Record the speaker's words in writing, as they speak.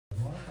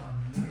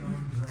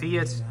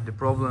Fiat. The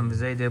problem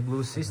is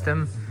AWS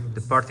system,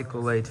 the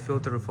particulate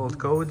filter fault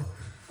code.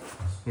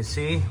 You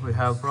see, we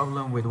have a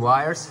problem with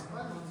wires.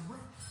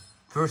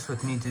 First,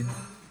 what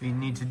we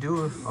need to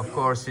do, of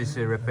course, is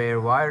repair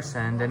wires,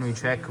 and then we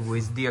check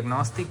with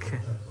diagnostic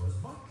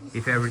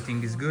if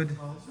everything is good.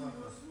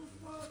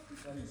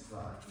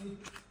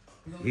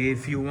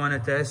 If you want to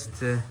test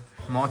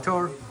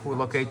motor who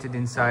located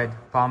inside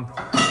pump,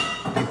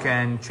 you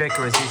can check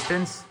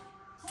resistance.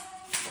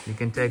 You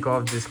can take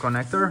off this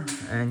connector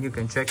and you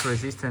can check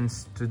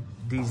resistance to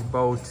these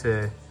both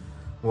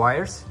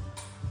wires,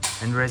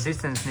 and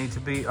resistance needs to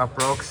be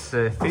approx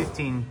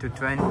 15 to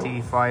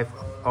 25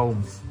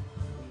 ohms.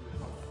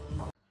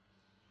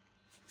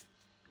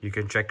 You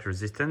can check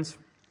resistance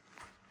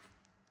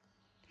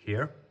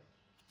here.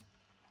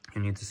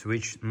 You need to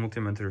switch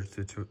multimeter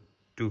to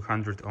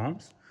 200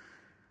 ohms,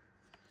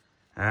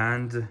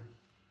 and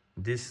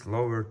these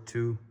lower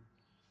two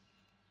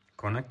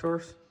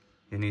connectors,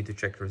 you need to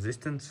check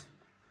resistance.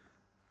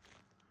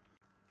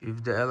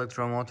 If the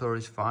electromotor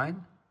is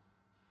fine,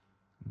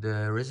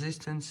 the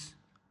resistance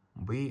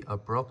will be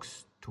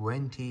approx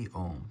 20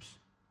 ohms.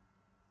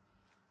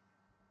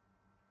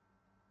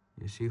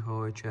 You see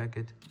how I check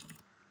it?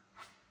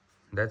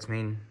 That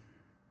means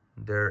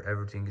there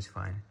everything is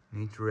fine.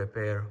 Need to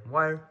repair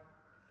wire.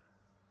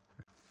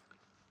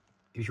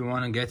 If you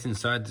want to get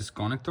inside this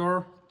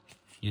connector,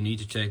 you need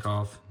to take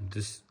off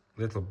this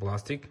little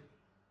plastic,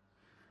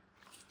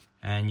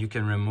 and you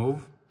can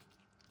remove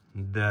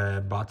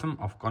the bottom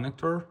of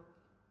connector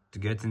to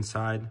get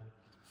inside.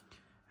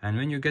 And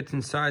when you get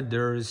inside,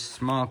 there is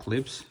small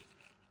clips,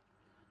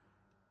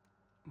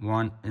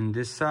 one in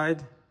this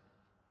side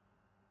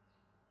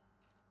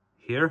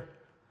here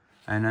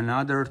and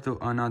another to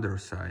another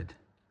side.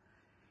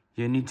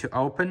 You need to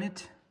open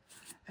it,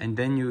 and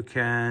then you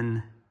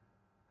can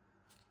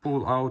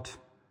pull out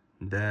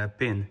the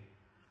pin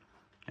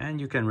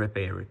and you can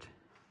repair it.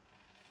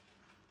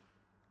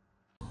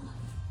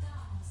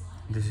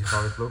 This is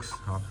how it looks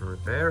after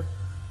repair,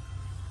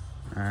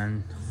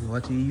 and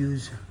what we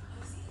use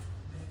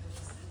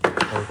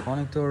for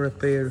connector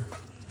repair,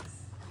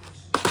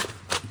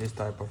 this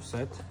type of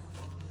set.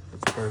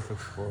 It's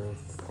perfect for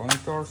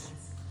connectors.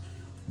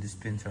 These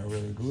pins are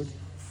really good.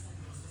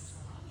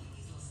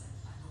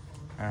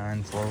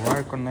 And for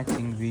wire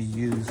connecting, we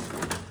use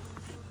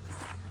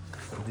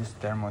these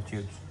thermo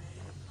tubes.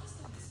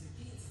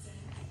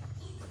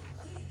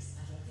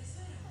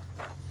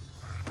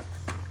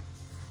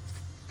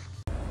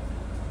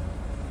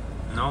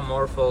 No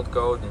more fault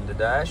code in the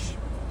dash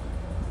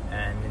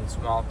and in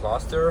small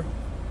cluster.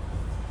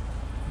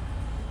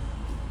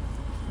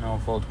 No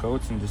fault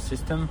codes in the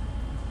system.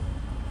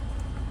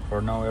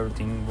 For now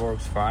everything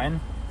works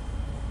fine.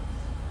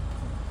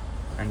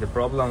 And the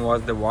problem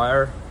was the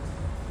wire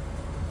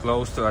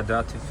close to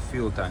adaptive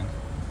fuel tank.